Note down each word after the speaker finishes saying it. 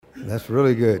That's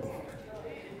really good.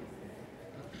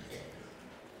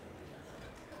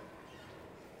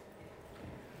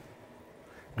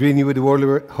 Greeting you with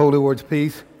the holy words,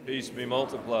 peace. Peace be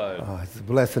multiplied. It's a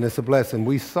blessing. It's a blessing.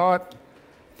 We sought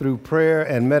through prayer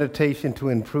and meditation to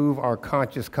improve our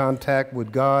conscious contact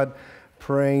with God,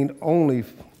 praying only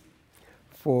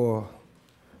for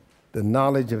the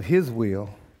knowledge of His will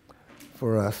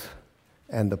for us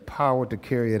and the power to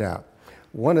carry it out.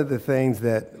 One of the things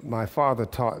that my father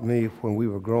taught me when we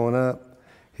were growing up,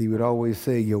 he would always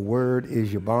say, your word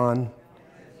is your bond.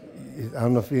 I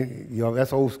don't know if you know,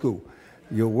 that's old school.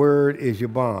 Your word is your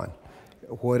bond.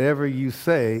 Whatever you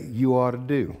say, you ought to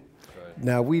do. Right.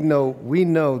 Now, we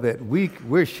know that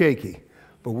we're shaky,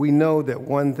 but we know that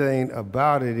one thing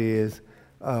about it is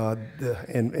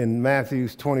in Matthew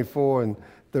 24 and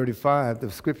 35, the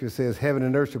scripture says, heaven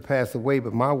and earth shall pass away,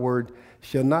 but my word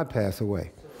shall not pass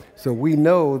away. So we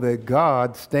know that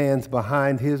God stands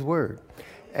behind His word.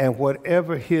 And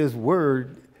whatever His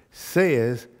word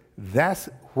says, that's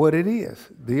what it is.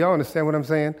 Do you all understand what I'm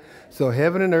saying? So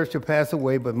heaven and earth shall pass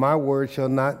away, but my word shall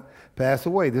not pass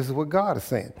away. This is what God is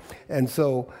saying. And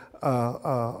so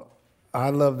I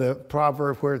love the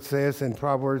proverb where it says in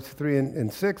Proverbs 3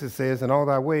 and 6, it says, in all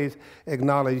thy ways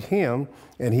acknowledge Him,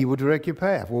 and He will direct your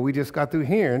path. Well, we just got through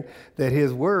hearing that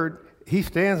His word, He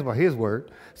stands by His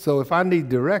word. So if I need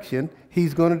direction,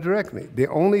 He's going to direct me. The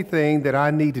only thing that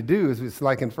I need to do is, it's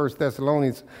like in 1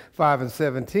 Thessalonians 5 and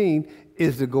 17,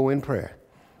 is to go in prayer.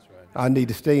 That's right. I need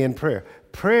to stay in prayer.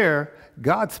 Prayer,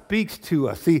 God speaks to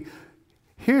us. See,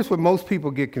 here's what most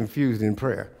people get confused in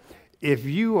prayer. If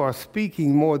you are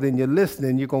speaking more than you're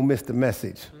listening, you're going to miss the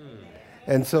message.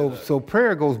 And so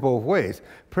prayer goes both ways.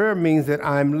 Prayer means that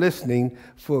I'm listening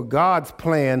for God's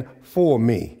plan for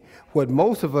me. What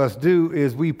most of us do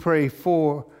is we pray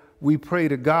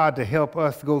to God to help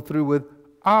us go through with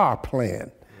our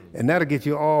plan. And that'll get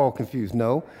you all confused.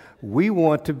 No, we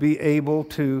want to be able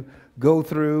to go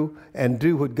through and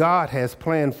do what God has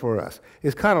planned for us.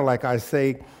 It's kind of like I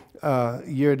say,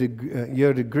 your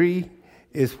degree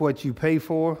is what you pay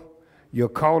for. Your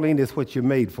calling is what you're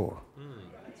made for.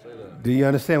 Do you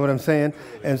understand what I'm saying?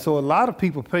 And so a lot of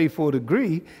people pay for a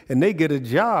degree and they get a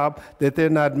job that they're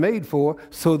not made for,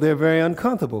 so they're very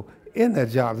uncomfortable in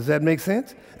that job. Does that make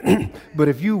sense? But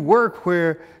if you work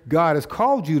where God has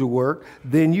called you to work,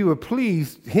 then you are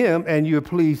pleased Him and you are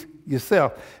pleased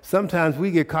yourself. Sometimes we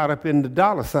get caught up in the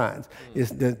dollar signs.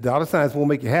 The dollar signs won't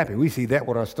make you happy. We see that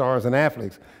with our stars and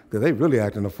athletes, because they really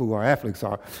acting a fool, our athletes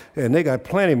are. And they got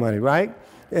plenty of money, right?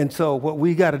 And so what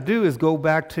we got to do is go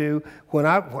back to when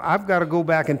I've got to go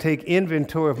back and take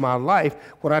inventory of my life.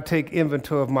 When I take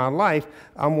inventory of my life,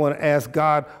 I'm going to ask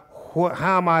God,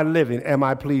 how am I living? Am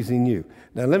I pleasing you?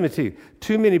 Now, let me tell you,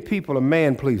 too many people are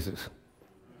man pleasers.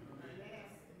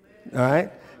 All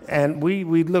right? And we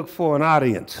look for an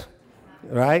audience,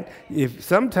 right? If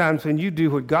sometimes when you do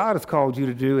what God has called you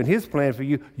to do and His plan for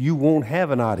you, you won't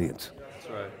have an audience. That's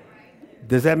right.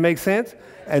 Does that make sense?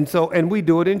 And we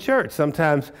do it in church.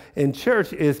 Sometimes in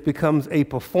church it becomes a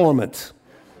performance,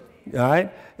 all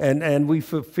right? And we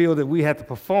feel that we have to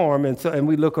perform, and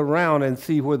we look around and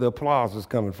see where the applause is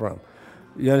coming from.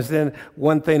 You understand?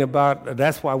 One thing about,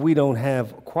 that's why we don't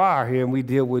have choir here, and we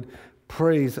deal with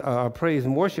praise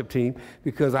and worship team,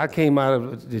 because I came out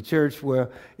of the church where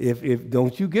if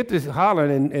don't you get this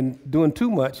hollering and doing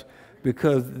too much,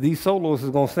 because these solos is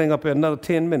going to sing up in another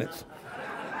 10 minutes.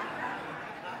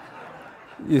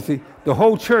 You see, the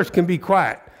whole church can be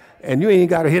quiet, and you ain't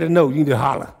got to hit a note. You need to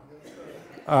holler.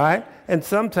 All right? And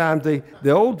sometimes the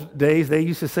old days, they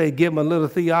used to say, give them a little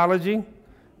theology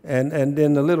and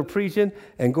then a little preaching,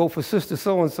 and go for Sister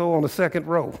So-and-so on the second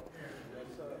row,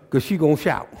 because she going to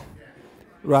shout.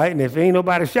 Right? And if ain't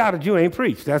nobody shouted, you ain't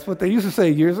preached. That's what they used to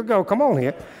say years ago. Come on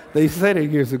here. They used to say that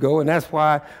years ago, and that's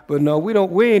why. But no,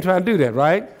 we ain't trying to do that,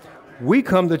 right? We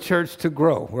come to church to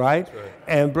grow, right? That's right.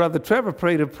 And Brother Trevor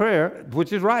prayed a prayer,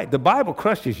 which is right. The Bible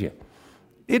crushes you.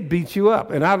 It beats you up.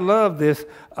 And I love this.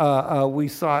 We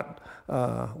sought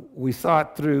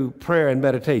through prayer and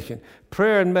meditation.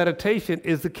 Prayer and meditation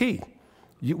is the key.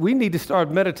 We need to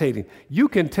start meditating. You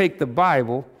can take the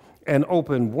Bible and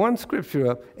open one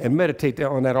scripture up and meditate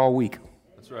on that all week.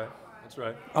 That's right. That's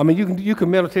right. I mean, you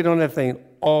can meditate on that thing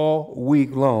all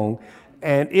week long,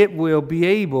 and it will be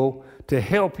able to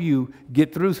help you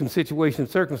get through some situations,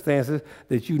 circumstances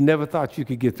that you never thought you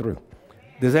could get through.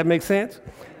 Does that make sense?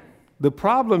 The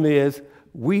problem is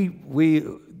we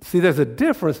see there's a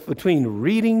difference between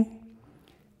reading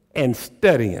and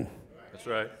studying. That's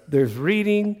right. There's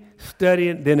reading,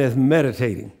 studying, then there's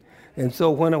meditating. And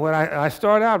so when I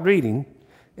start out reading,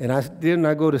 And then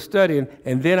I go to studying,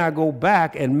 and then I go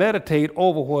back and meditate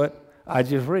over what I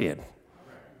just read.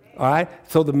 All right?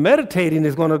 So the meditating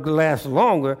is going to last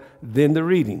longer than the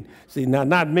reading. See, now,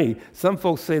 not me. Some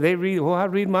folks say they read, I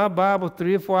read my Bible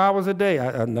 3 or 4 hours a day.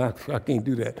 I can't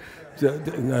do that.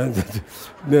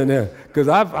 No, because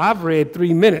I've read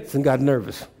 3 minutes and got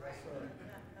nervous.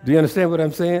 Do you understand what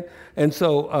I'm saying? And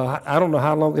so I don't know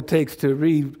how long it takes to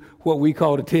read what we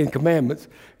call the 10 Commandments.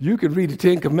 You could read the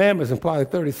 10 Commandments in probably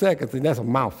 30 seconds, and that's a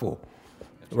mouthful,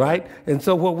 right? And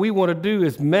so what we want to do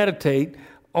is meditate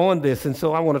on this. And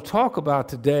so I want to talk about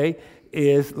today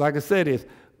is, like I said, is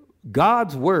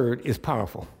God's word is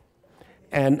powerful.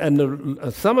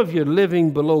 And some of you are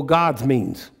living below God's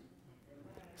means.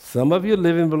 Some of you are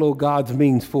living below God's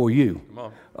means for you. Come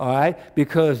on. All right?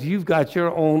 Because you've got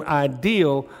your own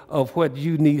ideal of what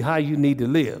you need, how you need to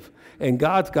live. And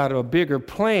God's got a bigger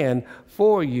plan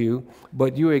for you,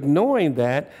 but you're ignoring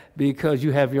that because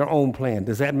you have your own plan.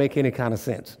 Does that make any kind of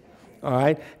sense? All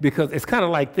right? Because it's kind of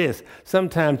like this.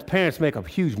 Sometimes parents make a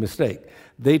huge mistake.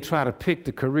 They try to pick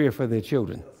the career for their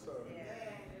children.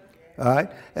 All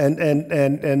right?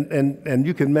 And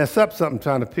you can mess up something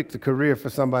trying to pick the career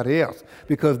for somebody else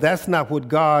because that's not what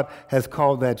God has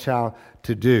called that child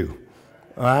to do.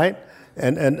 All right?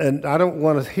 And I don't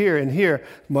want to hear,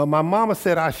 my mama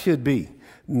said I should be.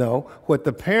 No, what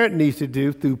the parent needs to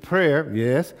do through prayer,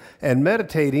 yes, and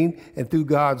meditating and through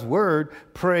God's word,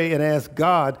 pray and ask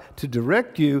God to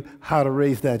direct you how to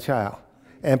raise that child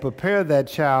and prepare that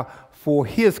child for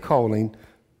his calling.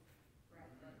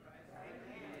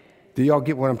 Do y'all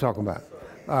get what I'm talking about?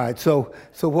 All right, so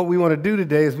what we want to do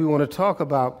today is we want to talk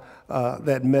about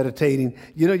that meditating.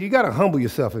 You know, you got to humble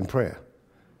yourself in prayer.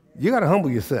 You got to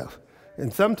humble yourself.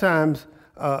 And sometimes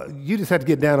you just have to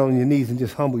get down on your knees and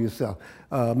just humble yourself,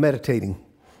 meditating.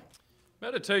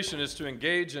 Meditation is to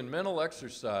engage in mental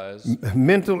exercise.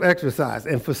 Mental exercise.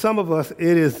 And for some of us,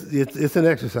 it's an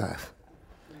exercise.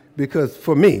 Because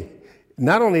for me,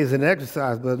 not only is it an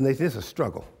exercise, but it's a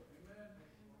struggle.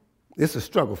 It's a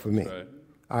struggle for me. Right.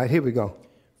 All right, here we go.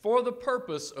 For the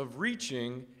purpose of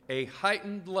reaching a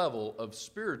heightened level of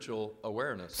spiritual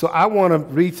awareness. So I want to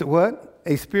reach what?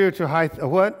 A spiritual height, a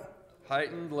what?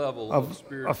 Heightened level of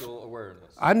spiritual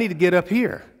awareness. I need to get up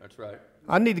here. That's right.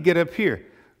 I need to get up here.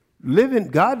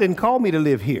 God didn't call me to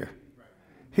live here.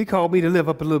 He called me to live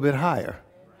up a little bit higher.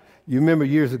 You remember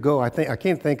years ago, I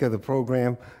can't think of the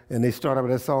program, and they started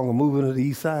with that song, Moving to the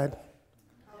East Side.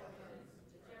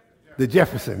 The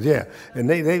Jeffersons, yeah. And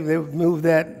they moved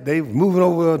that, they were moving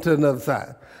over to another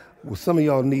side. Well, some of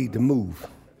y'all need to move.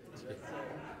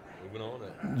 Moving on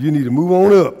up. You need to move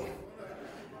on up.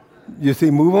 You see,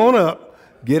 move on up,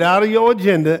 get out of your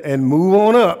agenda, and move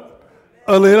on up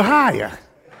a little higher.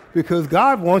 Because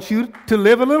God wants you to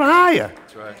live a little higher.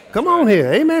 That's right. Come on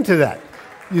here. Amen to that.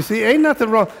 You see, ain't nothing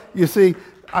wrong. You see,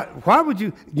 why would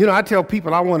you, I tell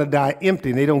people I want to die empty,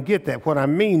 and they don't get that. What I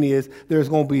mean is there's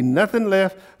going to be nothing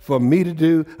left for me to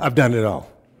do. I've done it all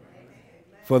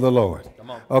for the Lord.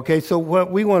 Come on. Okay, so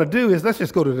what we want to do is let's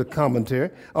just go to the commentary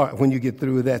when you get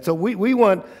through with that. So we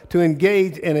want to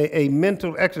engage in a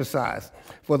mental exercise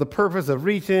for the purpose of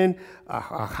reaching a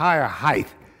higher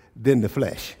height than the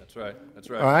flesh. That's right. That's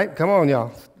right. All right, come on,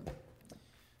 y'all.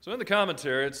 So in the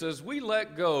commentary, it says, we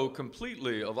let go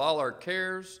completely of all our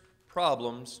cares,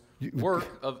 problems, work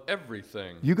of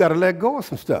everything. You got to let go of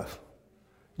some stuff.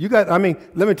 Let me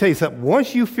tell you something.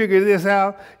 Once you figure this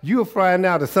out, you'll find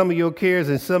out that some of your cares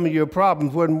and some of your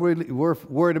problems wasn't really worth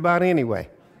worried about anyway.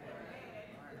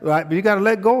 Right? But you got to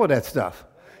let go of that stuff.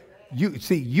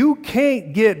 You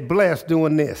can't get blessed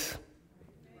doing this.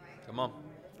 Come on.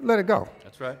 Let it go.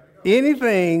 That's right.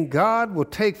 Anything God will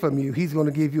take from you, he's going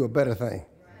to give you a better thing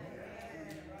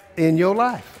in your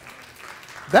life.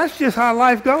 That's just how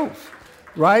life goes,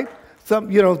 right?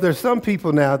 There's some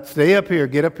people now, stay up here,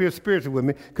 get up here spiritually with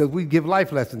me, because we give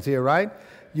life lessons here, right?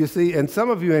 You see, and some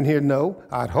of you in here know,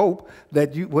 I'd hope,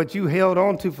 that what you held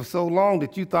on to for so long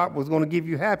that you thought was going to give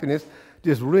you happiness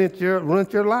just ruined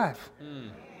your life.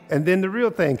 And then the real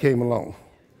thing came along,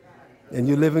 and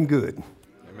you're living good.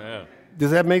 Amen.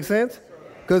 Does that make sense?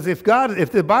 Because if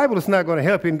the Bible is not going to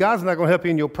help you, and God's not going to help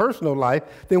you in your personal life,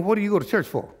 then what do you go to church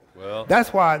for? Well,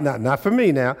 that's why, not for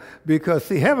me now, because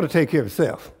see, heaven will take care of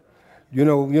itself.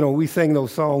 We sing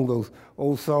those songs, those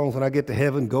old songs, when I get to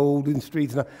heaven, golden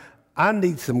streets. I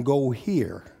need some gold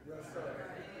here.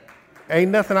 Ain't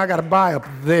nothing I got to buy up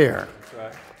there. That's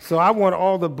right. So I want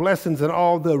all the blessings and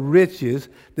all the riches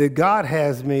that God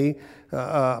has me,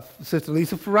 Sister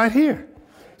Lisa, for right here.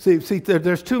 See,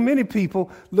 there's too many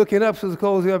people looking up, Sister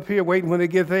Cozy, up here, waiting when they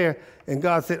get there. And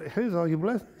God said, here's all your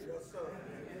blessings.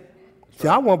 See,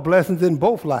 I want blessings in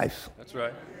both lives.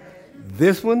 That's right.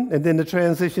 This one, and then the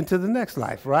transition to the next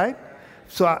life, right?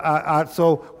 So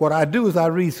so what I do is I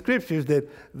read scriptures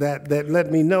that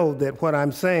let me know that what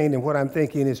I'm saying and what I'm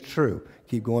thinking is true.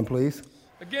 Keep going, please.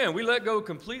 Again, we let go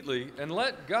completely and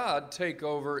let God take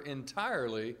over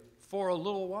entirely for a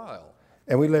little while.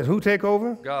 And we let who take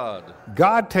over? God.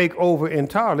 God take over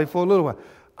entirely for a little while.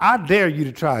 I dare you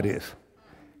to try this.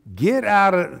 Get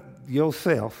out of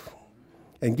yourself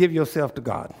and give yourself to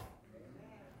God.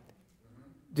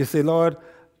 Just say, Lord,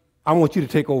 I want you to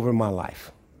take over in my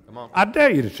life. Come on. I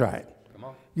dare you to try it. Come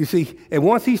on. You see, and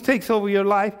once he takes over your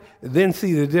life, then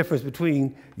see the difference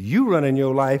between you running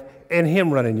your life and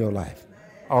him running your life.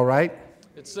 All right?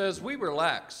 It says we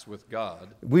relax with God.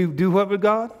 We do what with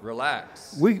God?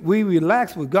 Relax. We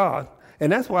relax with God.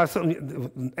 And that's why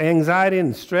anxiety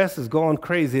and stress is going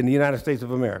crazy in the United States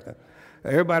of America.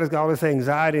 Everybody's got all this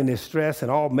anxiety and this stress and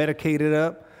all medicated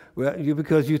up. Well,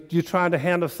 because you're trying to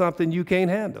handle something you can't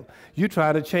handle. You're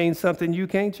trying to change something you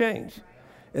can't change.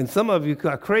 And some of you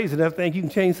are crazy enough to think you can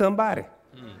change somebody.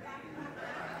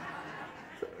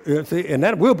 You see? And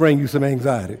that will bring you some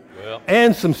anxiety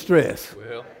and some stress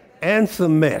and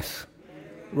some mess.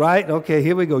 Right? Okay,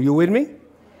 here we go. You with me?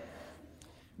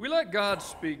 We let God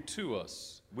speak to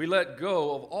us. We let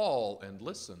go of all and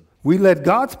listen. We let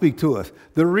God speak to us.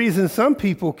 The reason some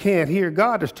people can't hear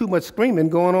God, there's too much screaming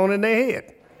going on in their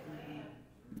head.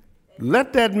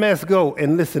 Let that mess go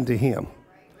and listen to him.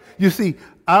 You see,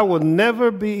 I will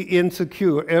never be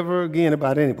insecure ever again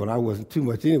about anyone. I wasn't too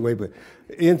much anyway, but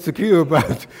insecure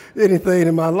about anything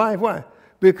in my life. Why?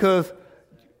 Because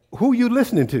who you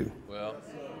listening to?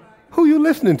 Who you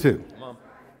listening to?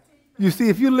 You see,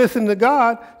 if you listen to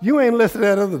God, you ain't listening to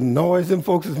that other noise them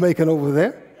folks is making over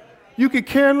there. You could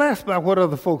care less about what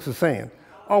other folks are saying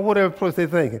or whatever place they're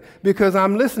thinking because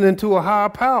I'm listening to a higher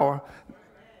power.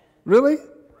 Really?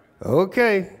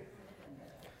 Okay.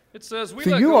 It says we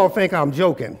see, you all think I'm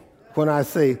joking when I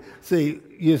say,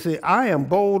 you see, I am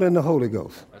bold in the Holy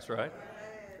Ghost. That's right.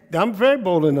 I'm very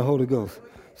bold in the Holy Ghost.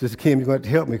 Sister Kim, you're going to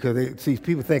have to help me because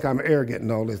people think I'm arrogant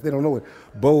and all this. They don't know what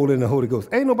bold in the Holy Ghost.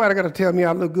 Ain't nobody got to tell me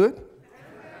I look good.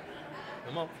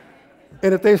 Come on.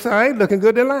 And if they say I ain't looking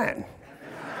good, they're lying.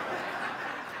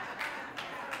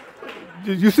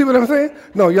 You see what I'm saying?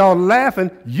 No, y'all laughing.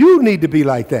 You need to be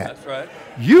like that. That's right.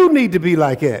 You need to be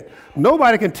like that.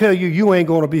 Nobody can tell you you ain't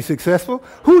going to be successful.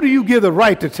 Who do you give the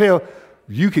right to tell?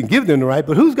 You can give them the right,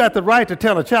 but who's got the right to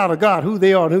tell a child of God who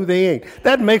they are and who they ain't?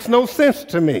 That makes no sense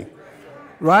to me.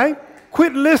 Right?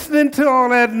 Quit listening to all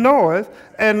that noise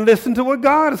and listen to what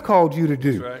God has called you to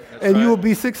do. That's right. And you will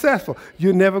be successful.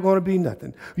 You're never going to be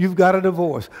nothing. You've got a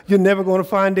divorce. You're never going to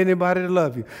find anybody to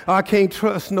love you. I can't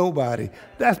trust nobody.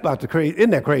 That's about the crazy. Isn't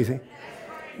that crazy?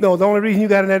 No, the only reason you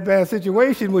got in that bad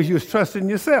situation was you was trusting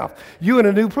yourself. You're in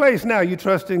a new place now. You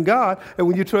trust in God. And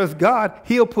when you trust God,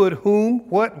 he'll put whom,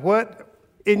 what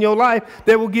in your life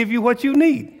that will give you what you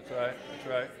need. That's right.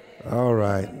 That's right. All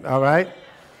right. All right.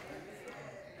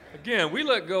 Again, we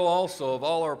let go also of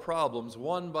all our problems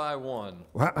one by one.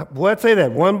 What? Say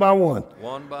that, one by one.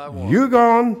 One by one. You're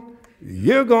gone,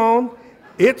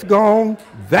 it's gone,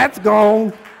 that's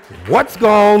gone, what's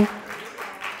gone,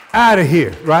 out of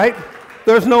here, right?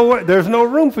 There's no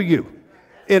room for you.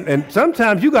 And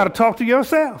sometimes you got to talk to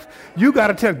yourself. You got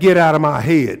to tell, get out of my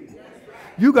head.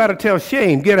 You got to tell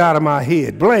shame, get out of my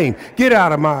head. Blame, get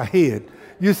out of my head.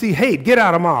 You see, hate, get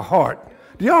out of my heart.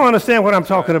 Do y'all understand what I'm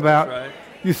talking about? That's right.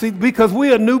 You see, because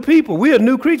we are new people. We are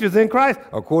new creatures in Christ,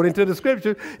 according to the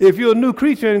scripture. If you're a new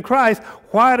creature in Christ,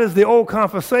 why does the old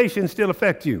conversation still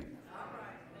affect you?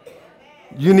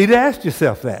 You need to ask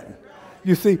yourself that.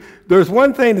 You see, there's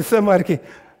one thing that somebody can,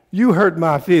 you hurt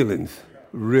my feelings.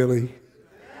 Really?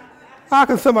 How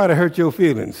can somebody hurt your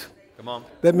feelings? Come on.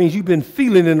 That means you've been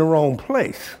feeling in the wrong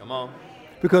place. Come on.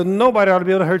 Because nobody ought to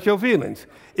be able to hurt your feelings.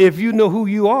 If you know who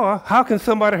you are, how can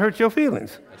somebody hurt your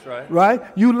feelings? That's right. Right?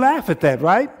 You laugh at that,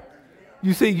 right?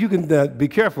 You see, you can be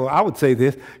careful. I would say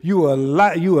this: you a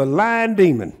lying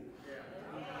demon.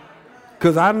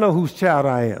 Because I know whose child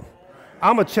I am.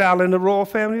 I'm a child in the royal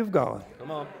family of God.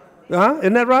 Come on.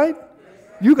 Isn't that right?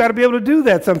 You got to be able to do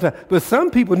that sometimes. But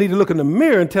some people need to look in the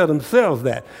mirror and tell themselves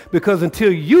that. Because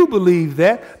until you believe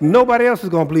that, nobody else is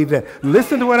going to believe that.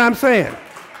 Listen to what I'm saying.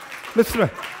 Listen.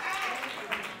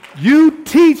 You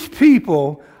teach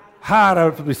people how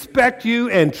to respect you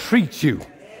and treat you.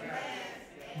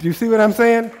 Do you see what I'm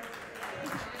saying?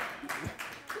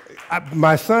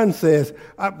 My son says,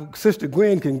 Sister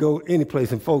Gwen can go any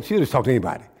place and folks, she'll just talk to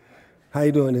anybody. How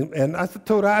you doing? And I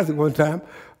told Isaac one time,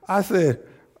 I said,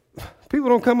 people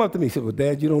don't come up to me. He said, well,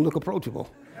 Dad, you don't look approachable.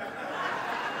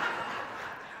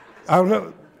 I don't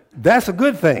know. That's a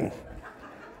good thing.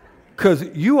 Because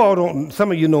you all don't,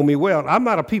 some of you know me well, I'm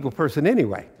not a people person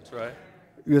anyway. That's right.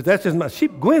 Because that's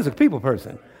just Gwen's a people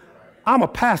person. I'm a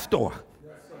pastor.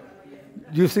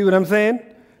 You see what I'm saying?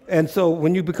 And so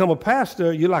when you become a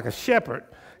pastor, you're like a shepherd.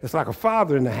 It's like a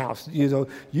father in the house. You know,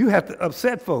 you have to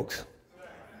upset folks.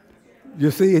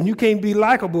 You see, and you can't be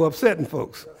likable upsetting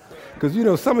folks. Because, you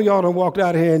know, some of y'all done walked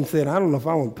out here and said, I don't know if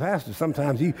I want a pastor.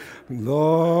 Sometimes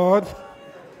Lord.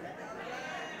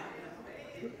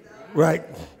 Right.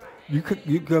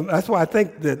 That's why I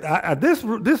think that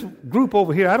this group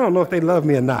over here, I don't know if they love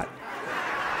me or not.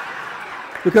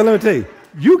 Because let me tell you,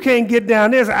 you can't get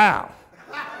down this aisle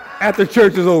after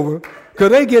church is over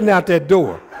because they getting out that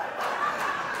door.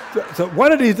 So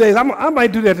one of these days, I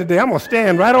might do that today. I'm going to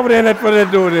stand right over there in that front of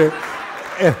that door there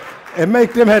and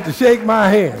make them have to shake my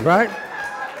hand, right?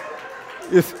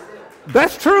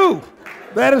 That's true.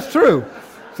 That is true.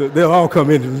 So they'll all come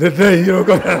in today, you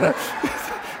know.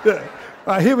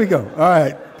 All right, here we go. All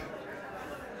right.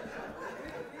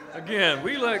 Again,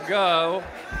 we let go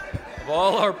of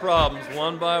all our problems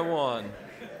one by one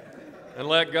and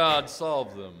let God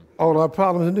solve them. All our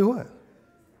problems and do what?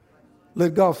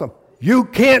 Let God solve. You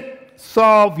can't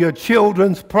solve your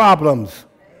children's problems,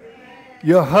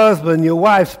 your husband, your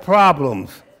wife's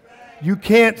problems. You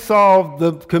can't solve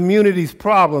the community's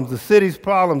problems, the city's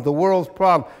problems, the world's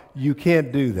problems. You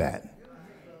can't do that.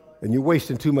 And you're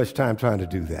wasting too much time trying to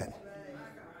do that.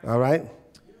 All right?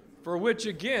 For which,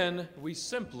 again, we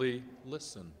simply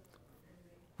listen.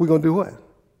 We're going to do what?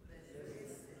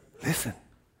 Listen.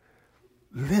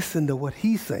 Listen to what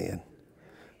he's saying.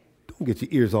 Don't get your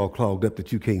ears all clogged up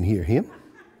that you can't hear him.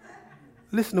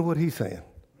 Listen to what he's saying.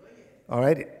 All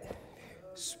right?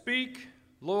 Speak,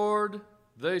 Lord,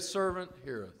 thy servant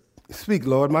heareth. Speak,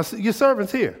 Lord, your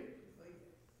servant's here.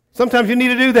 Sometimes you need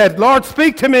to do that. Lord,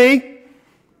 speak to me.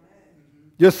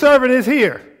 Your servant is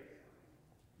here.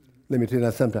 Let me tell you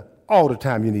that sometimes. All the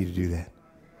time you need to do that.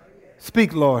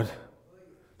 Speak, Lord.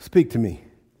 Speak to me.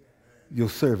 Your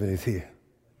servant is here.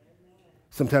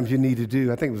 Sometimes you need to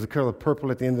do, I think it was The Color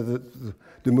Purple at the end of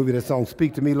the movie, that song,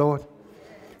 Speak to Me, Lord.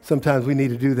 Sometimes we need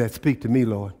to do that. Speak to me,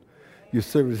 Lord. Your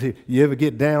servant is here. You ever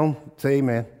get down? Say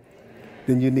amen.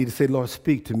 Then you need to say, Lord,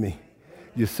 speak to me.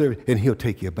 Your servant, and he'll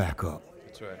take you back up.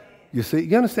 That's right. You see,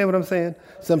 you understand what I'm saying?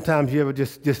 Sometimes you ever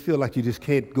just feel like you just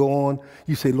can't go on.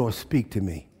 You say, Lord, speak to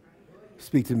me.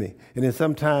 Speak to me. And then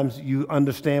sometimes you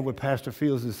understand what Pastor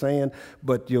Fields is saying,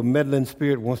 but your meddling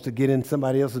spirit wants to get in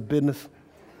somebody else's business.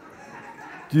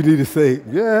 You need to say,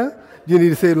 yeah. You need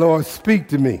to say, Lord, speak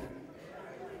to me.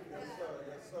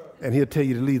 And he'll tell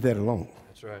you to leave that alone.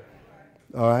 That's right.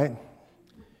 All right?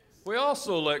 We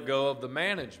also let go of the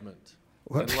management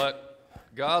and let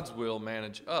God's will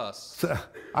manage us. So,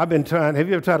 I've been trying. Have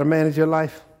you ever tried to manage your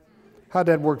life? How'd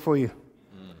that work for you?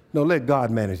 No, let God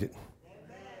manage it.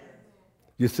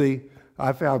 You see,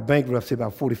 I filed bankruptcy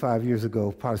about 45 years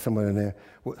ago, probably somewhere in there.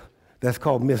 That's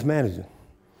called mismanaging.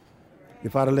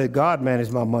 If I'd have let God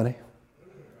manage my money,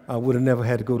 I would have never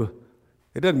had to go to,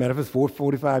 it doesn't matter if it's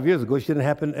 45 years ago, it shouldn't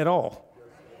happen at all.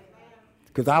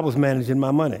 Because I was managing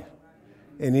my money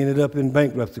and ended up in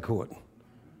bankruptcy court.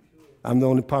 I'm the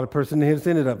only part of person here that's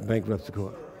ended up in bankruptcy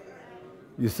court.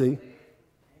 You see?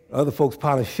 Other folks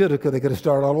probably should have because they could have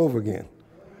started all over again.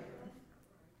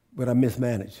 But I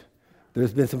mismanaged.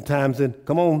 There's been some times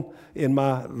in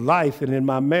my life and in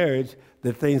my marriage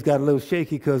that things got a little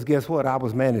shaky because guess what? I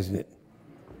was managing it.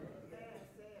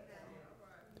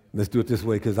 Let's do it this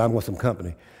way because I want some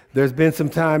company. There's been some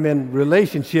time in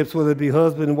relationships, whether it be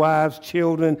husband, wives,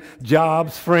 children,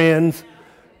 jobs, friends,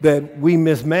 that we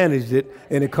mismanaged it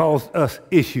and it caused us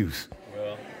issues.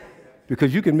 Well,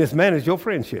 because you can mismanage your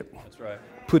friendship. that's right.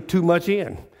 Put too much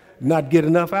in, not get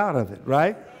enough out of it,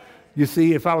 right? You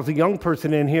see, if I was a young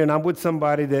person in here and I'm with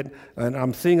somebody and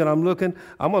I'm seeing and I'm looking,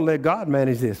 I'm going to let God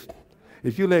manage this.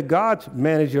 If you let God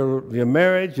manage your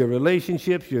marriage, your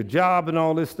relationships, your job, and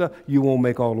all this stuff, you won't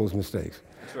make all those mistakes.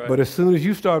 That's right. But as soon as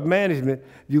you start management,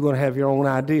 you're going to have your own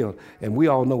ideal. And we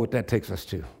all know what that takes us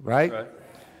to, right? That's right.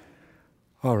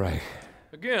 All right.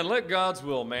 Again, let God's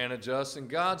will manage us and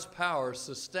God's power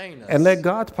sustain us. And let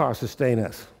God's power sustain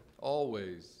us.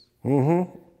 Always.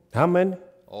 Mm-hmm. How many?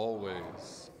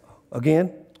 Always.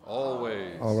 Again?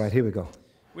 Always. All right, here we go.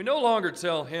 We no longer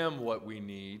tell him what we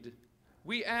need.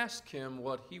 We ask him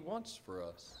what he wants for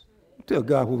us. Tell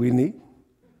God what we need.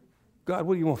 God,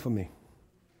 what do you want from me?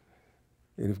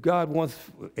 And if God wants,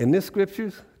 in this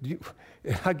scriptures,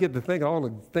 I get to think of all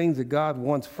the things that God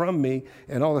wants from me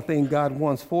and all the things God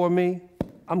wants for me,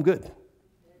 I'm good.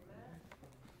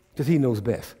 Because he knows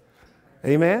best.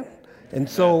 Amen? And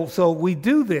so we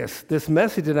do this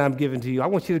message that I'm giving to you. I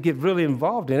want you to get really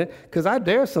involved in it because I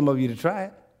dare some of you to try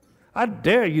it. I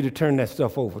dare you to turn that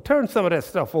stuff over. Turn some of that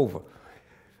stuff over.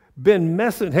 Been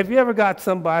messing. Have you ever got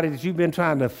somebody that you've been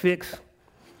trying to fix,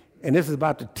 and this is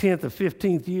about the 10th or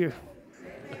 15th year?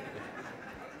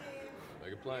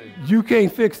 Make it plain. You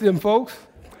can't fix them folks.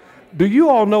 Do you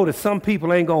all know that some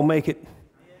people ain't going to make it?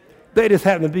 They just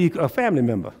happen to be a family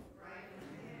member.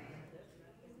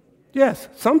 Yes,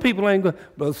 some people ain't going to.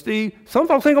 Brother Steve, some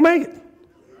folks ain't going to make it.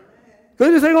 They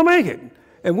just ain't going to make it.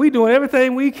 And we doing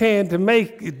everything we can to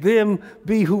make them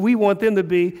be who we want them to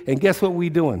be. And guess what we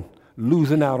doing?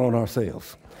 Losing out on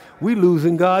ourselves. We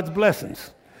losing God's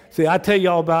blessings. See, I tell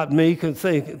y'all about me.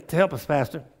 Help us,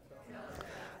 Pastor.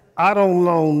 I don't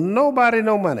loan nobody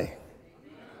no money.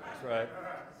 That's right.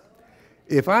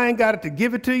 If I ain't got it to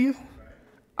give it to you,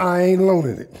 I ain't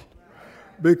loaning it.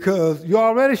 Because you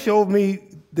already showed me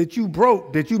that you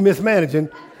broke, that you mismanaging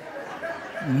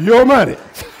your money.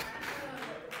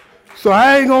 So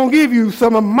I ain't going to give you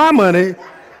some of my money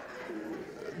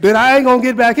that I ain't going to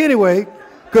get back anyway,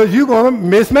 because you're going to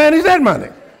mismanage that money.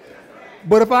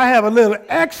 But if I have a little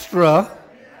extra,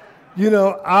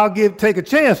 I'll take a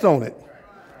chance on it.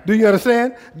 Do you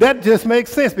understand? That just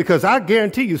makes sense, because I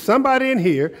guarantee you somebody in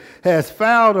here has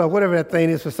filed, or whatever that thing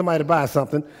is, for somebody to buy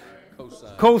something.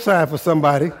 Cosign for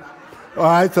somebody. All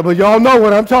right, some of y'all know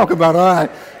what I'm talking about. All right,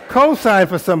 cosign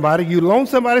for somebody. You loaned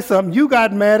somebody something. You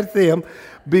got mad at them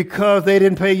because they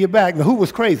didn't pay you back. Now, who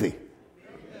was crazy?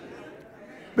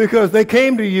 Because they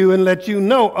came to you and let you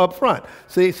know up front.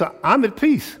 See, so I'm at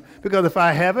peace. Because if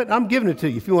I have it, I'm giving it to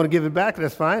you. If you want to give it back,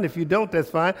 that's fine. If you don't,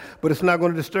 that's fine. But it's not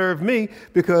going to disturb me,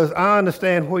 because I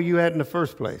understand where you at in the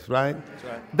first place, right? That's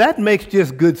right. That makes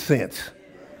just good sense.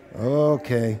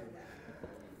 Okay.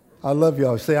 I love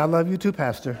y'all. Say, I love you too,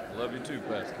 Pastor. I love you too,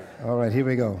 Pastor. All right, here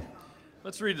we go.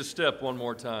 Let's read the step one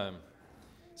more time.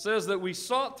 It says that we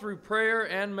sought through prayer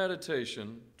and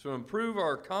meditation to improve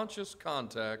our conscious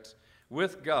contact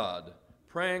with God,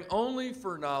 praying only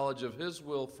for knowledge of His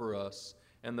will for us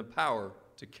and the power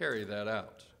to carry that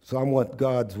out. So I want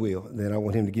God's will, and then I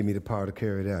want Him to give me the power to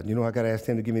carry it out. You know, I got to ask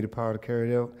Him to give me the power to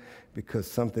carry it out, because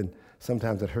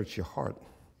sometimes it hurts your heart.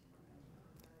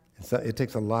 And so it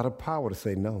takes a lot of power to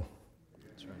say no.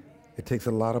 That's right. It takes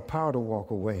a lot of power to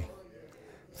walk away.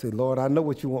 Say, Lord, I know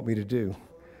what you want me to do,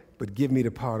 but give me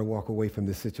the power to walk away from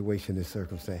this situation, this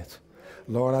circumstance.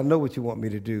 Lord, I know what you want me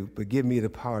to do, but give me the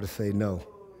power to say no.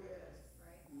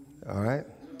 All right?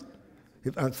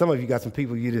 Some of you got some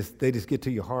people, they just get to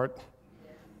your heart.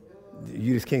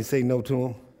 You just can't say no to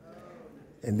them.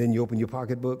 And then you open your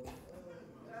pocketbook,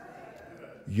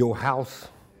 your house.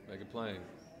 Make it plain.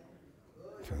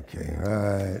 Okay, all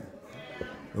right.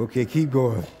 Okay, keep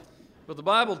going. But the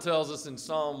Bible tells us in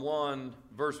Psalm 1,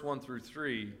 verse 1 through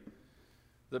 3,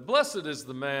 that blessed is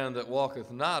the man that walketh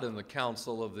not in the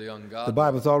counsel of the ungodly. The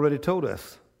Bible's already told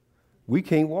us we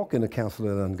can't walk in the counsel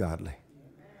of the ungodly.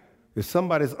 If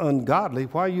somebody's ungodly,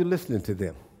 why are you listening to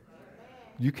them?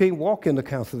 You can't walk in the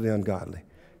counsel of the ungodly.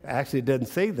 Actually, it doesn't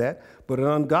say that, but an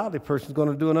ungodly person's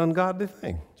going to do an ungodly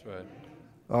thing. That's right.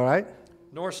 All right?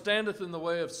 Nor standeth in the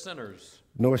way of sinners.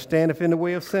 Nor standeth in the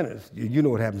way of sinners. You know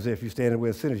what happens if you stand in the way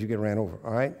of sinners, you get ran over.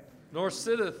 All right? Nor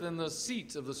sitteth in the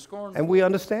seat of the scornful. And we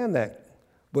understand that.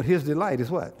 But his delight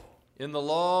is what? In the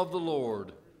law of the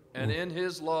Lord, and in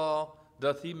his law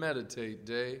doth he meditate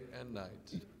day and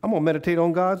night. I'm going to meditate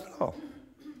on God's law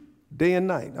day and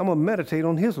night. I'm going to meditate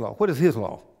on his law. What is his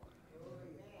law?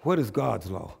 What is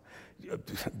God's law?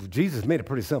 Jesus made it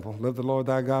pretty simple. Love the Lord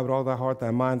thy God with all thy heart,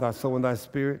 thy mind, thy soul, and thy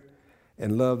spirit,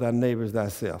 and love thy neighbor as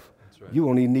thyself. That's right. You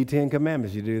won't even need 10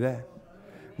 commandments to do that.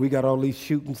 We got all these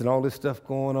shootings and all this stuff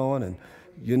going on, and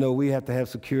you know we have to have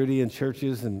security in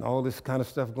churches and all this kind of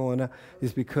stuff going on.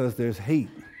 It's because there's hate.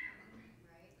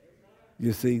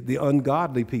 You see, the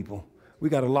ungodly people. We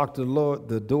got to lock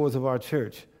the doors of our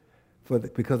church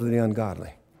because of the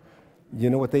ungodly.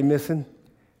 You know what they're missing?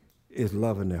 Is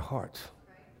love in their hearts.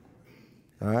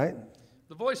 All right?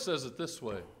 The voice says it this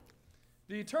way.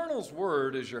 The Eternal's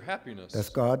word is your happiness. That's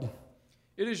God.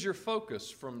 It is your focus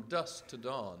from dusk to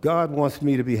dawn. God wants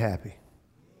me to be happy.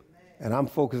 And I'm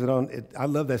focusing on it. I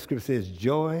love that scripture says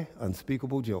joy,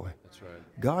 unspeakable joy. That's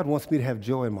right. God wants me to have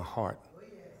joy in my heart.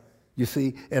 You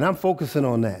see, and I'm focusing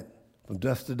on that from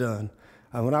dusk to dawn.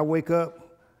 When I wake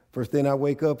up, first thing I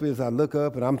wake up is I look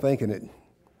up and I'm thanking it.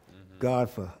 God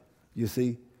for, you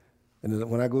see. And then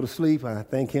when I go to sleep, I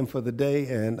thank him for the day,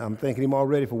 and I'm thanking him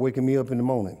already for waking me up in the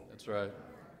morning. That's right.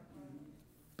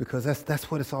 Because that's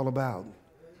what it's all about.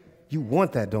 You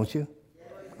want that, don't you?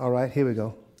 All right, here we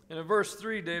go. And in verse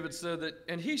 3, David said that,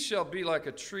 and he shall be like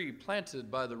a tree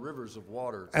planted by the rivers of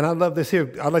water. And I love this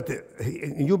here. I like that.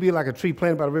 And you'll be like a tree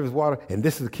planted by the rivers of water, and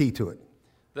this is the key to it.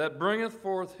 that bringeth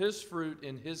forth his fruit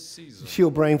in his season.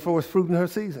 She'll bring forth fruit in her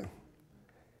season.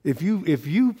 If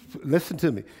you listen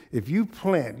to me, if you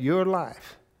plant your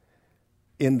life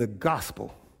in the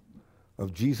gospel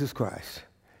of Jesus Christ,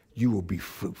 you will be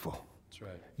fruitful. That's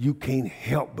right. You can't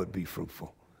help but be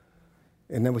fruitful.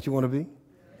 Isn't that what you want to be?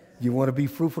 You want to be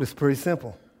fruitful? It's pretty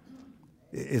simple.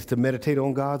 It's to meditate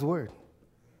on God's word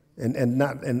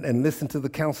and listen to the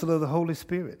counsel of the Holy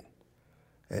Spirit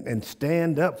and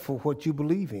stand up for what you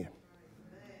believe in,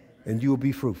 and you will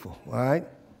be fruitful. All right?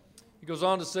 He goes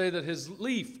on to say that his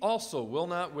leaf also will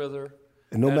not wither.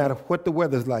 And no matter what the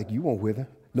weather's like, you won't wither.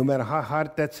 No matter how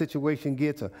hot that situation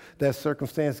gets or that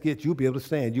circumstance gets, you'll be able to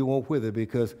stand. You won't wither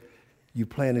because you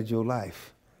planted your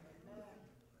life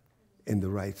in the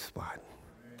right spot.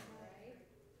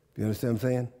 You understand what I'm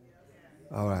saying?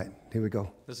 All right, here we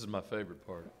go. This is my favorite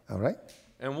part. All right.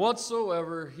 And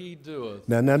whatsoever he doeth.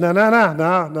 No.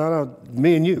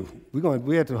 Me and you.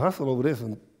 We had to hustle over this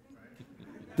one.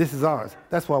 This is ours.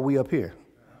 That's why we up here.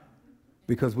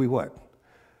 Because we what?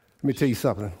 Let me tell you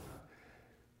something.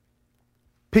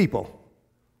 People,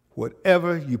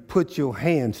 whatever you put your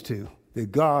hands to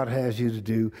that God has you to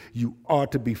do, you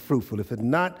ought to be fruitful. If it's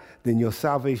not, then your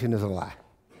salvation is a lie.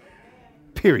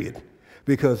 Period.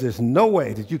 Because there's no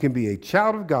way that you can be a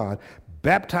child of God,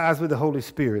 baptized with the Holy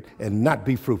Spirit, and not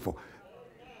be fruitful.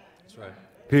 That's right.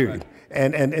 Period. Right.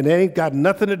 And it ain't got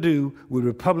nothing to do with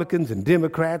Republicans and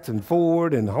Democrats and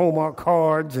Ford and Hallmark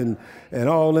cards and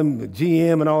all them,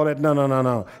 GM and all that.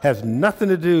 No. Has nothing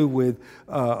to do with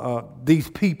these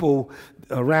people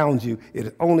around you.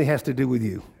 It only has to do with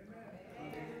you.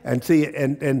 And see,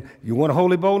 and you want a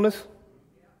holy boldness?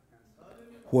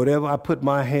 Whatever I put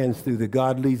my hands through, that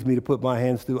God leads me to put my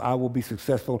hands through, I will be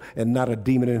successful, and not a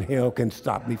demon in hell can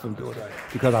stop me from doing it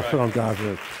because I put on God's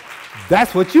word.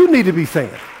 That's what you need to be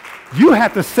saying. You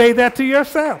have to say that to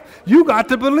yourself. You got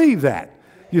to believe that.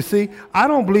 You see, I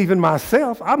don't believe in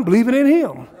myself. I'm believing in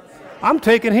him. I'm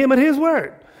taking him at his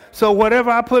word. So whatever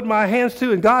I put my hands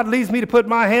to and God leads me to put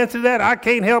my hands to that, I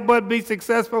can't help but be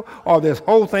successful, or this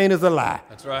whole thing is a lie.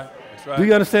 That's right. That's right. Do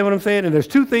you understand what I'm saying? And there's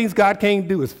two things God can't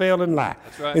do is fail and lie.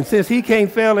 That's right. And since he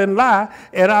can't fail and lie,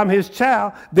 and I'm his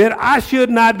child, then I should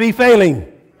not be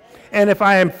failing. And if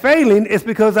I am failing, it's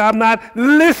because I'm not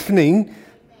listening.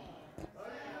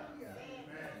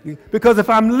 Because if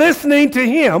I'm listening to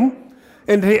him,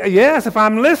 and yes, if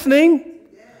I'm listening,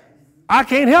 I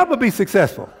can't help but be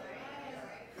successful.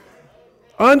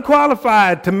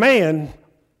 Unqualified to man,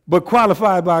 but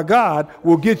qualified by God,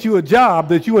 will get you a job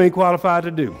that you ain't qualified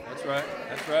to do. That's right.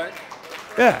 That's right.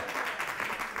 Yeah.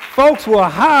 Folks will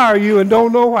hire you and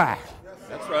don't know why.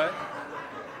 That's right.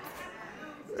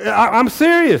 I'm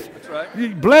serious. That's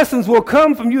right. Blessings will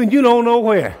come from you and you don't know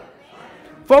where.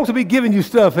 Folks will be giving you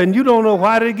stuff and you don't know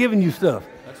why they're giving you stuff.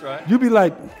 That's right. You'll be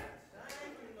like,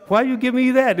 why you give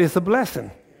me that? It's a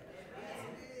blessing.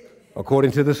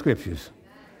 According to the scriptures.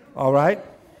 All right?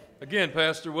 Again,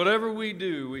 Pastor, whatever we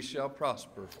do, we shall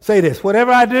prosper. Say this,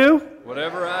 whatever I do,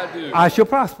 whatever I do, I shall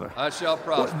prosper. I shall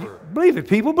prosper. Well, believe it,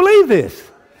 people, believe this.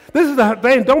 This is the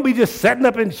thing. Don't be just setting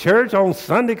up in church on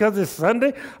Sunday because it's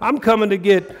Sunday. I'm coming to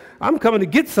get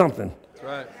something. That's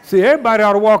right. See, everybody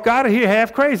ought to walk out of here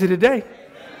half crazy today.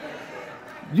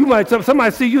 You might,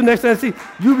 somebody see you next time, see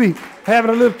you be having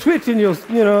a little twitch in your,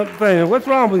 thing. What's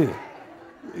wrong with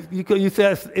you? You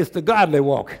say it's the godly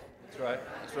walk. That's right.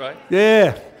 That's right.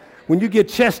 Yeah. When you get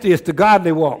chesty, it's the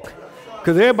godly walk.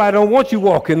 Because everybody don't want you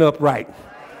walking upright.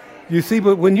 You see,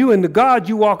 but when you in the God,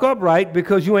 you walk upright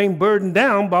because you ain't burdened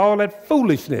down by all that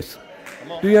foolishness.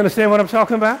 Do you understand what I'm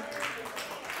talking about?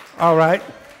 All right.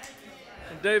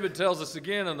 And David tells us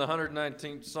again in the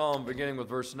 119th Psalm, beginning with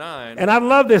verse 9. And I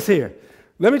love this here.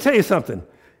 Let me tell you something.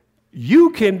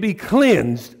 You can be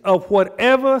cleansed of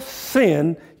whatever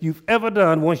sin you've ever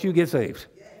done once you get saved.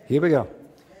 Here we go.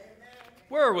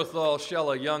 Wherewithal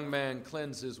shall a young man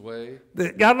cleanse his way?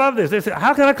 I love this. They say,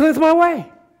 how can I cleanse my way?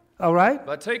 All right?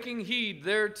 By taking heed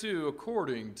thereto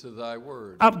according to thy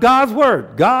word. God's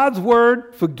word. God's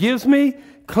word forgives me,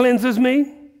 cleanses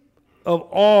me of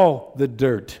all the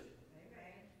dirt.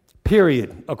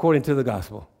 Period, according to the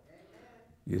gospel.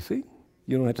 You see?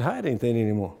 You don't have to hide anything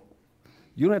anymore.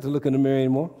 You don't have to look in the mirror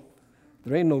anymore.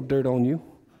 There ain't no dirt on you.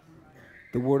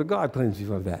 The word of God cleanses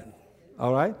you of that.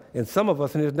 All right? And some of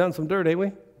us in here have done some dirt, ain't we?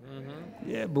 Mm-hmm.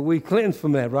 Yeah, but we cleanse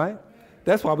from that, right?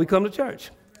 That's why we come to church.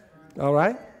 All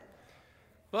right?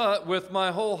 But with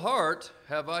my whole heart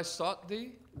have I sought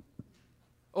thee.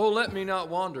 Oh, let me not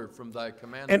wander from thy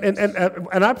commandments.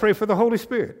 And I pray for the Holy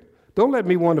Spirit. Don't let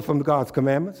me wander from God's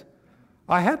commandments.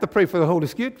 I had to pray for the Holy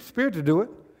Spirit to do it,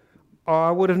 or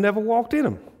I would have never walked in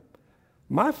them.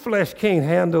 My flesh can't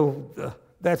handle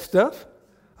that stuff.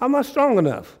 I'm not strong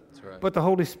enough. That's right. But the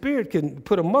Holy Spirit can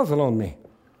put a muzzle on me.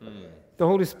 The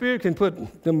Holy Spirit can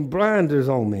put them blinders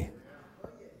on me.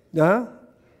 Huh?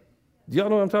 Do y'all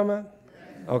know what I'm talking about?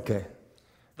 Okay.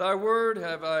 Thy word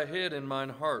have I hid in mine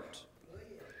heart,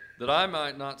 that I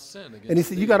might not sin against And he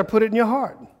said, thee. you got to put it in your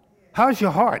heart. How's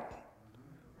your heart?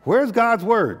 Where's God's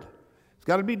word? It's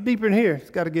got to be deeper in here. It's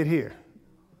got to get here.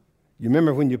 You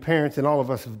remember when your parents, and all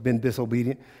of us have been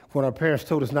disobedient, when our parents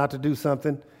told us not to do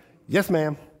something, yes,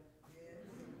 ma'am.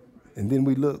 And then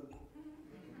we look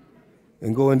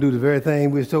and go and do the very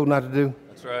thing we were told not to do.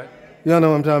 That's right. Y'all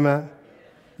know what I'm talking about?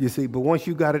 You see, but once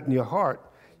you got it in your heart,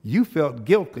 you felt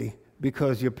guilty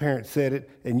because your parents said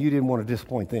it and you didn't want to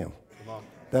disappoint them.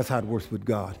 That's how it works with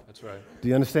God. That's right. Do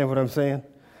you understand what I'm saying?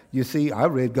 You see, I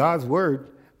read God's word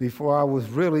before I was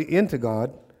really into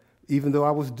God, even though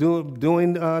I was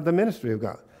doing the ministry of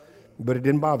God. But it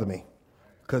didn't bother me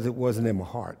because it wasn't in my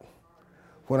heart.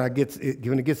 When it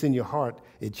gets in your heart,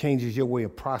 it changes your way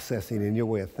of processing and your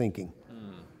way of thinking.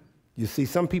 You see,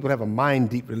 some people have a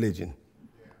mind-deep religion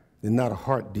and not a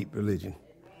heart-deep religion.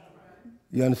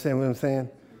 You understand what I'm saying?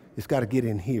 It's got to get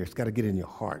in here. It's got to get in your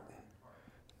heart.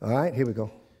 All right, here we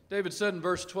go. David said in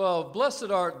verse 12,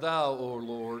 Blessed art thou, O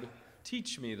Lord,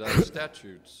 teach me thy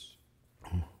statutes.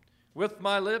 With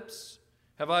my lips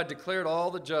have I declared all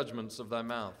the judgments of thy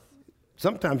mouth.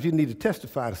 Sometimes you need to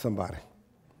testify to somebody.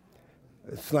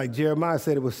 It's like Jeremiah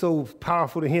said, it was so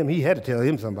powerful to him, he had to tell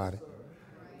him somebody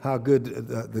how good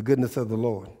the goodness of the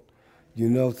Lord. You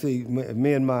know, see,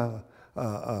 me and my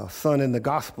son in the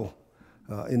gospel,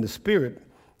 in the spirit,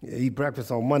 eat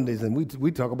breakfast on Mondays, and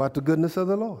we talk about the goodness of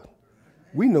the Lord.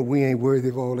 We know we ain't worthy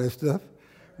of all that stuff.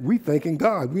 We thanking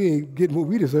God. We ain't getting what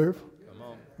we deserve. Come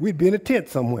on. We'd be in a tent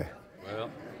somewhere. Well.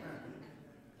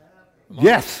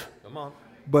 Yes. Come on.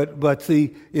 But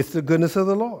see, it's the goodness of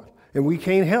the Lord. And we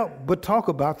can't help but talk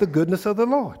about the goodness of the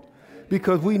Lord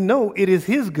because we know it is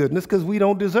his goodness because we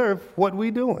don't deserve what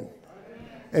we're doing.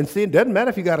 And see, it doesn't matter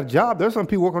if you got a job. There's some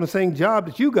people work on the same job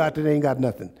that you got that ain't got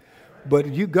nothing. But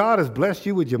God has blessed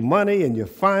you with your money and your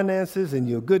finances and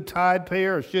you're a good tithe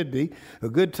payer, or should be, a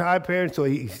good tithe payer, and so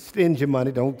he extends your money.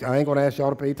 I ain't going to ask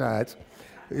y'all to pay tithes.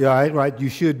 Yeah, right? You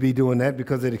should be doing that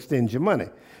because it extends your money.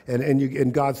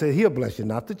 And God said he'll bless you,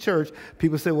 not the church.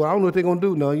 People say, well, I don't know what they're going to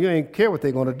do. No, you ain't care what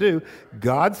they're going to do.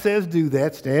 God says do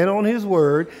that, stand on his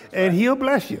word, and he'll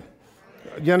bless you.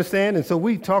 You understand? And so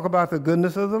we talk about the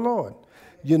goodness of the Lord.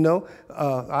 You know,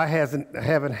 I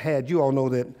haven't had, you all know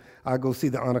that I go see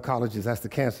the oncologist, that's the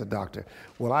cancer doctor.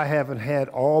 Well, I haven't had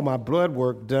all my blood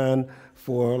work done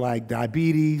for like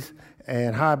diabetes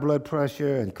and high blood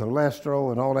pressure and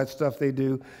cholesterol and all that stuff they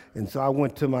do. And so I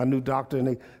went to my new doctor and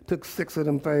they took 6 of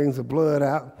them things of blood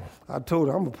out. I told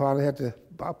her I'm gonna probably have to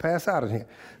pass out in here.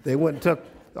 They went and took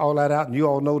all that out, and you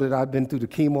all know that I've been through the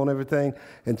chemo and everything.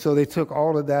 And so they took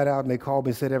all of that out and they called me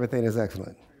and said everything is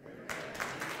excellent.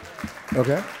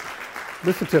 Okay?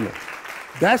 Listen to me.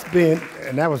 That's been,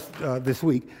 and that was this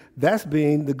week, that's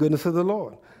been the goodness of the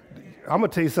Lord. I'm going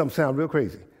to tell you something sound real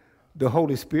crazy. The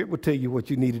Holy Spirit will tell you what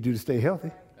you need to do to stay healthy.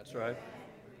 That's right.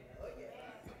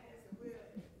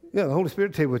 Yeah, the Holy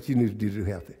Spirit will tell you what you need to do to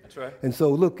be healthy. That's right. And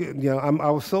so look, you know,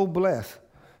 I was so blessed.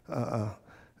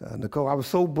 Nicole, I was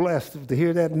so blessed to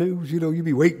hear that news. You know, you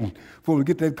be waiting for me to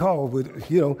get that call. But,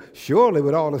 you know, surely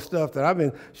with all the stuff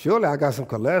that surely I got some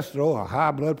cholesterol or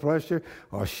high blood pressure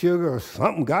or sugar or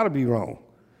something got to be wrong.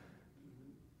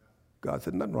 God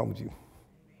said, nothing wrong with you.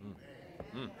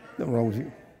 Nothing wrong with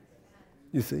you.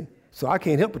 You see? So I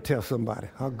can't help but tell somebody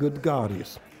how good God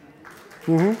is.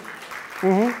 All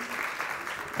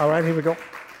right, here we go.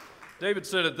 David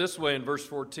said it this way in verse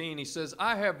 14. He says,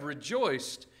 I have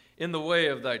rejoiced in the way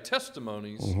of thy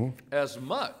testimonies as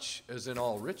much as in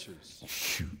all riches.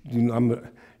 Shoot. You know,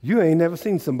 you ain't never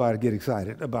seen somebody get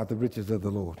excited about the riches of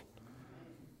the Lord.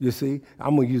 You see,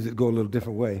 I'm going to go a little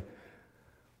different way.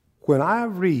 When I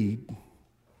read,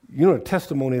 you know, a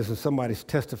testimony is when somebody's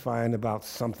testifying about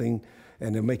something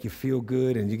and it'll make you feel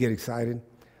good and you get excited.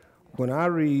 When I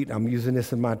read, I'm using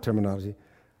this in my terminology,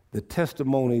 the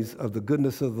testimonies of the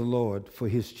goodness of the Lord for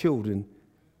his children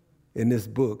in this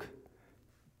book,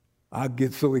 I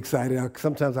get so excited,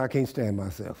 sometimes I can't stand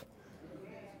myself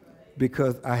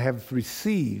because I have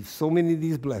received so many of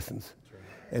these blessings.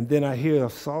 And then I hear a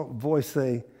soft voice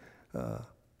say,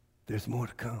 there's more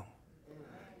to come.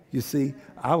 You see,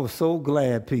 I was so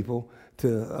glad, people,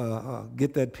 to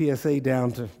get that PSA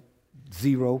down to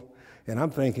 0. And I'm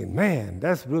thinking, man,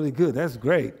 that's really good. That's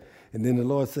great. And then the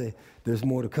Lord said, there's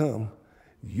more to come.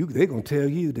 They're going to tell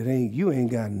you that you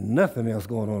ain't got nothing else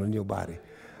going on in your body.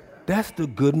 That's the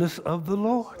goodness of the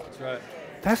Lord. That's right.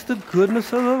 That's the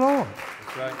goodness of the Lord.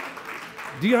 That's right.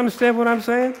 Do you understand what I'm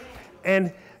saying?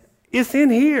 And it's in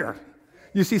here.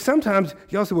 You see, sometimes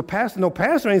y'all say, well, Pastor, no,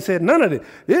 Pastor ain't said none of it.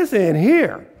 It's in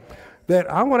here. That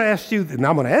I want to ask you, and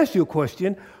I'm going to ask you a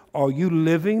question. Are you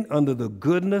living under the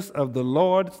goodness of the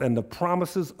Lord and the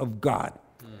promises of God?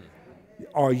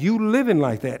 Are you living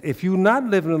like that? If you're not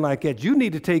living like that, you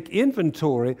need to take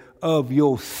inventory of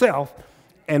yourself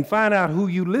and find out who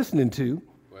you're listening to,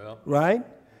 right?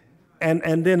 And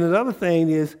then another thing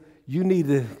is you need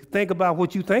to think about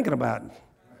what you're thinking about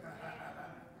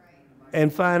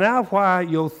and find out why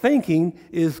your thinking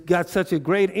is got such a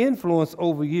great influence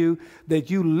over you that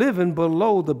you living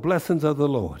below the blessings of the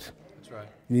Lord. That's right.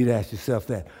 You need to ask yourself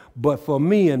that. But for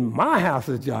me and my house,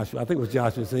 as Joshua, I think it was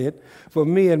Joshua said, for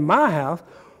me and my house,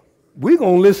 we're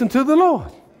going to listen to the Lord.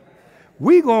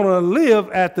 We're going to live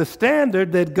at the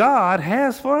standard that God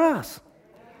has for us.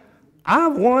 I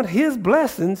want his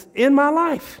blessings in my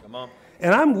life. Come on.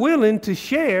 And I'm willing to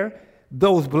share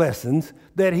those blessings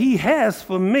that he has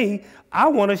for me. I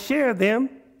want to share them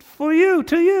for you,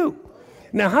 to you.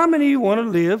 Now, how many of you want to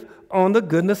live on the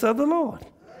goodness of the Lord?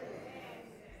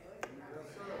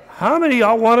 How many of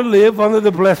y'all want to live under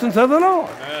the blessings of the Lord?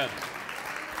 Amen.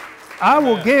 I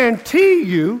will guarantee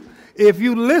you, if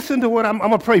you listen to what I'm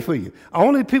going to pray for you.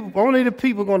 Only the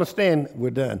people going to stand, we're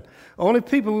done. Only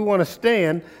people we want to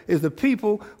stand is the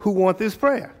people who want this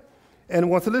prayer and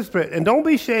want to listen to prayer. And don't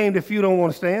be ashamed if you don't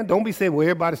want to stand. Don't be saying, well,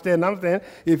 everybody stand, I'm standing.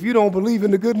 If you don't believe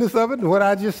in the goodness of it and what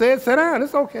I just said, sit down.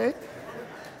 It's okay.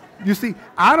 You see,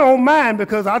 I don't mind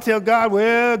because I tell God,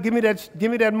 well, give me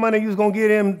that money you was going to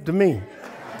give him to me.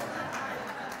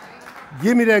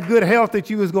 Give me that good health that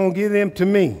you was going to give them to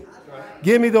me.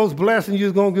 Give me those blessings you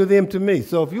was going to give them to me.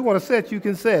 So if you want to set, you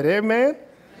can set. Amen?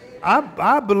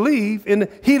 I believe in,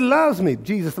 he loves me.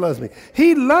 Jesus loves me.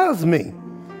 He loves me.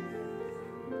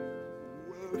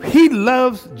 He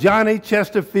loves Johnny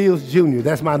Chester Fields Jr.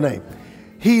 That's my name.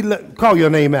 Call your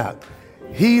name out.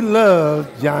 He loves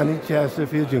Johnny Chester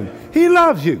Fields Jr. He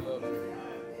loves you.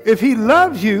 If he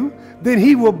loves you, then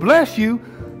he will bless you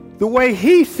the way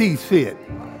he sees fit.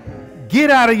 Get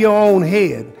out of your own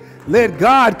head. Let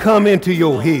God come into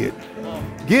your head.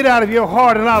 Get out of your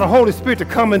heart and allow the Holy Spirit to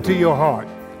come into your heart.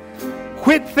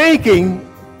 Quit thinking.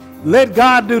 Let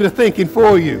God do the thinking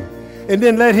for you. And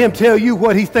then let him tell you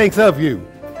what he thinks of you.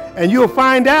 And you'll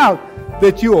find out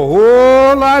that you're a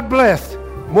whole lot blessed,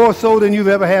 more so than you've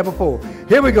ever had before.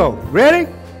 Here we go.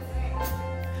 Ready?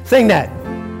 Sing that.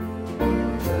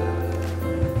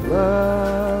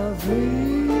 Love me.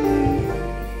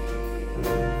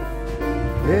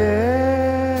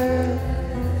 Yeah,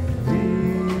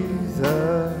 Jesus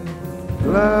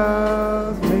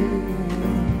loves me.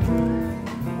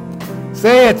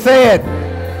 Say it, say it.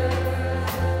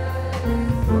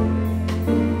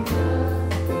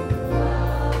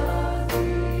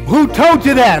 Who told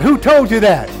you that? Who told you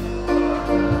that?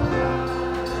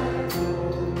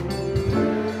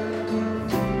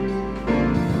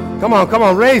 Come on, come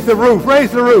on, raise the roof,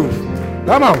 raise the roof.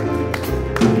 Come on.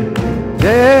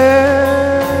 Yeah.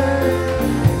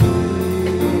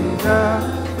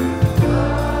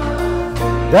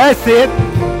 That's it.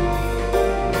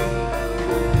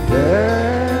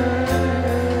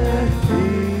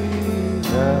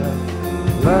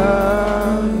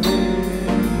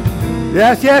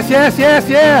 Yes, yes, yes, yes,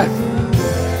 yes.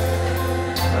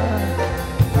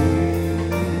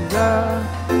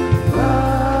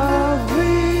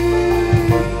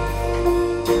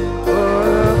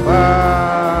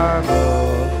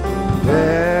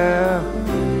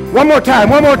 One more time,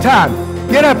 one more time.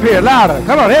 Get up here, louder.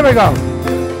 Come on, here we go.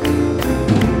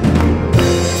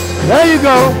 There you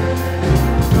go.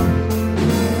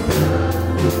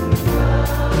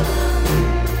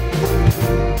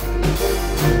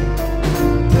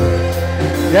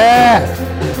 Yes.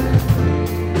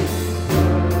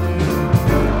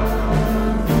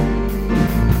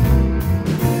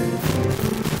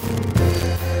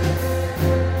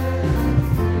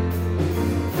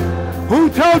 Who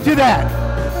told you that?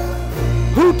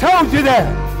 Who told you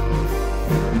that?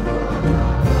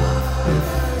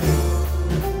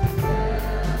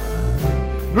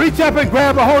 Reach up and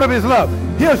grab a hold of his love.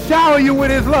 He'll shower you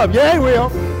with his love. Yeah, he will.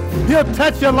 He'll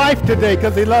touch your life today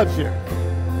because he loves you.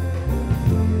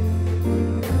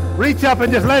 Reach up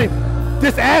and just let him,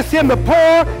 just ask him to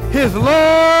pour his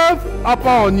love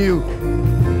upon you.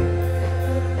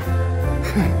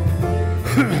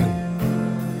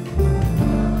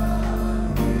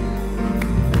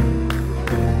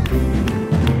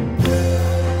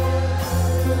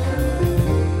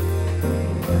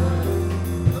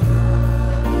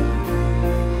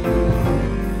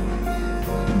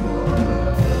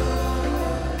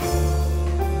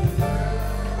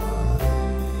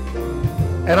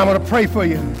 I'm going to pray for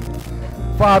you.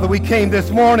 Father, we came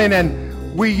this morning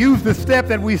and we used the step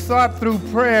that we sought through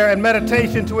prayer and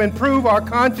meditation to improve our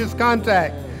conscious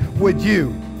contact with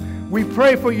you. We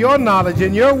pray for your knowledge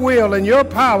and your will and your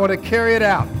power to carry it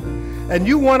out. And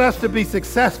you want us to be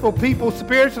successful people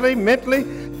spiritually, mentally,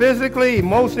 physically,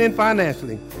 emotionally, and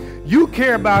financially. You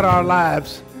care about our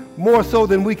lives more so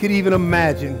than we could even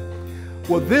imagine.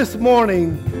 Well, this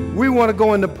morning, we want to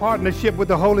go into partnership with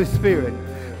the Holy Spirit.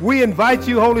 We invite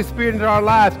you, Holy Spirit, into our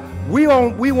lives. We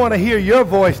want to hear your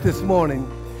voice this morning,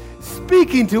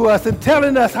 speaking to us and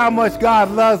telling us how much God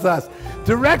loves us,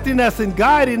 directing us and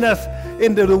guiding us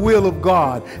into the will of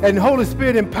God. And Holy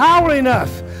Spirit empowering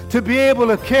us to be able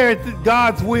to carry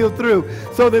God's will through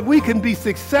so that we can be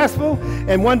successful.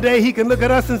 And one day he can look at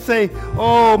us and say,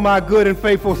 oh, my good and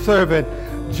faithful servant,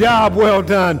 job well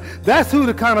done. That's who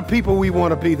the kind of people we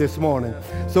want to be this morning.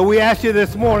 So we ask you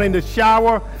this morning to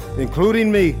shower,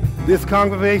 including me, this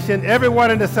congregation,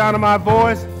 everyone in the sound of my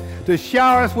voice, to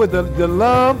shower us with the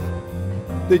love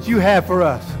that you have for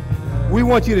us. We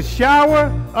want you to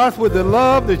shower us with the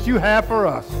love that you have for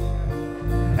us.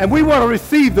 And we want to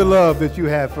receive the love that you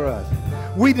have for us.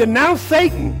 We denounce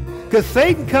Satan, because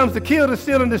Satan comes to kill, to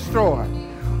steal, and destroy.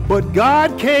 But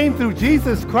God came through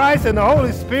Jesus Christ and the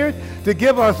Holy Spirit to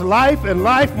give us life, and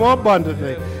life more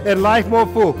abundantly, and life more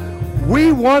full.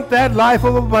 We want that life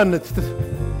of abundance.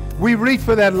 We reach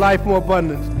for that life more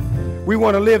abundance. We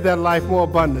want to live that life more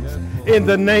abundance. In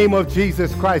the name of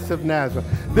Jesus Christ of Nazareth.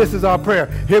 This is our prayer.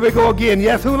 Here we go again.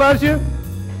 Yes, who loves you?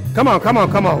 Come on, come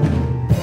on, come on.